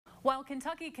While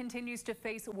Kentucky continues to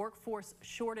face workforce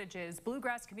shortages,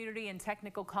 Bluegrass Community and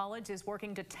Technical College is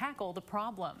working to tackle the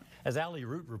problem. As Allie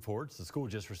Root reports, the school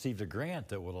just received a grant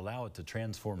that will allow it to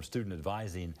transform student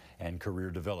advising and career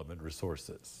development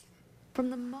resources. From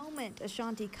the moment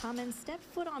Ashanti Cummins stepped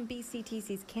foot on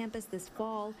BCTC's campus this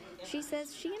fall, she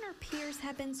says she and her peers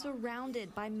have been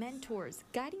surrounded by mentors,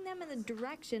 guiding them in the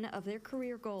direction of their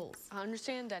career goals. I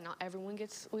understand that not everyone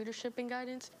gets leadership and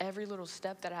guidance. Every little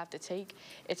step that I have to take,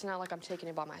 it's not like I'm taking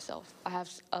it by myself. I have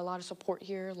a lot of support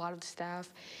here, a lot of the staff,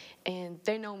 and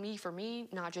they know me for me,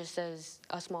 not just as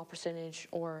a small percentage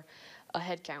or a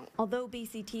head count. Although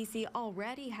BCTC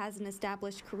already has an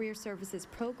established career services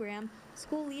program,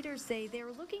 school leaders say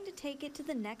they're looking to take it to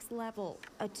the next level.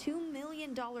 A $2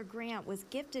 million grant was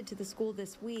gifted to the school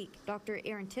this week. Dr.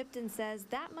 Aaron Tipton says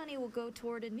that money will go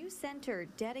toward a new center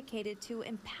dedicated to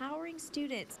empowering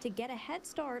students to get a head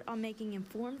start on making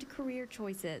informed career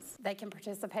choices. They can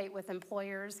participate with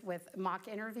employers with mock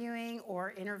interviewing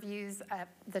or interviews at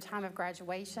the time of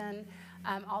graduation.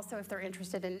 Also, if they're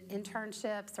interested in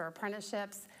internships or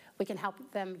apprenticeships, we can help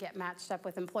them get matched up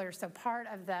with employers. So part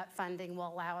of that funding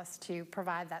will allow us to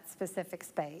provide that specific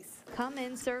space.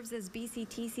 Cummins serves as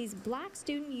BCTC's Black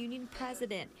Student Union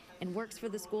president and works for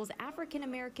the school's African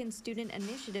American Student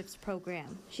Initiatives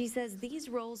program. She says these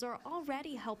roles are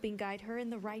already helping guide her in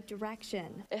the right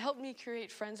direction. It helped me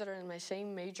create friends that are in my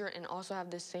same major and also have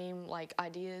the same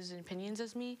ideas and opinions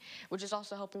as me, which is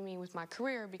also helping me with my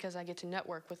career because I get to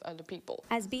network with other people.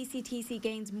 As BCTC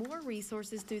gains more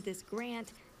resources through this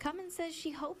grant, Cummins says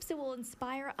she hopes it will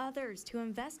inspire others to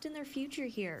invest in their future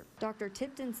here. Dr.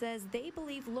 Tipton says they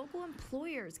believe local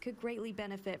employers could greatly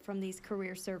benefit from these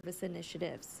career service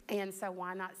initiatives. And so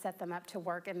why not set them up to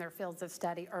work in their fields of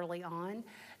study early on?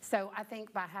 So I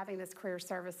think by having this career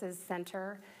services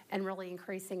center and really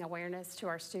increasing awareness to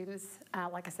our students,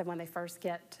 like I said, when they first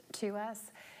get to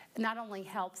us, not only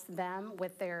helps them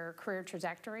with their career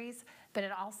trajectories, but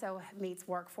it also meets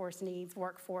workforce needs,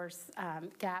 workforce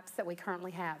gaps that we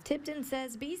currently have. Tipton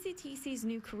says BCTC's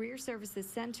new Career Services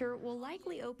Center will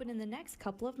likely open in the next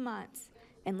couple of months.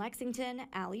 In Lexington,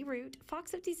 Allie Root,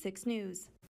 Fox 56 News.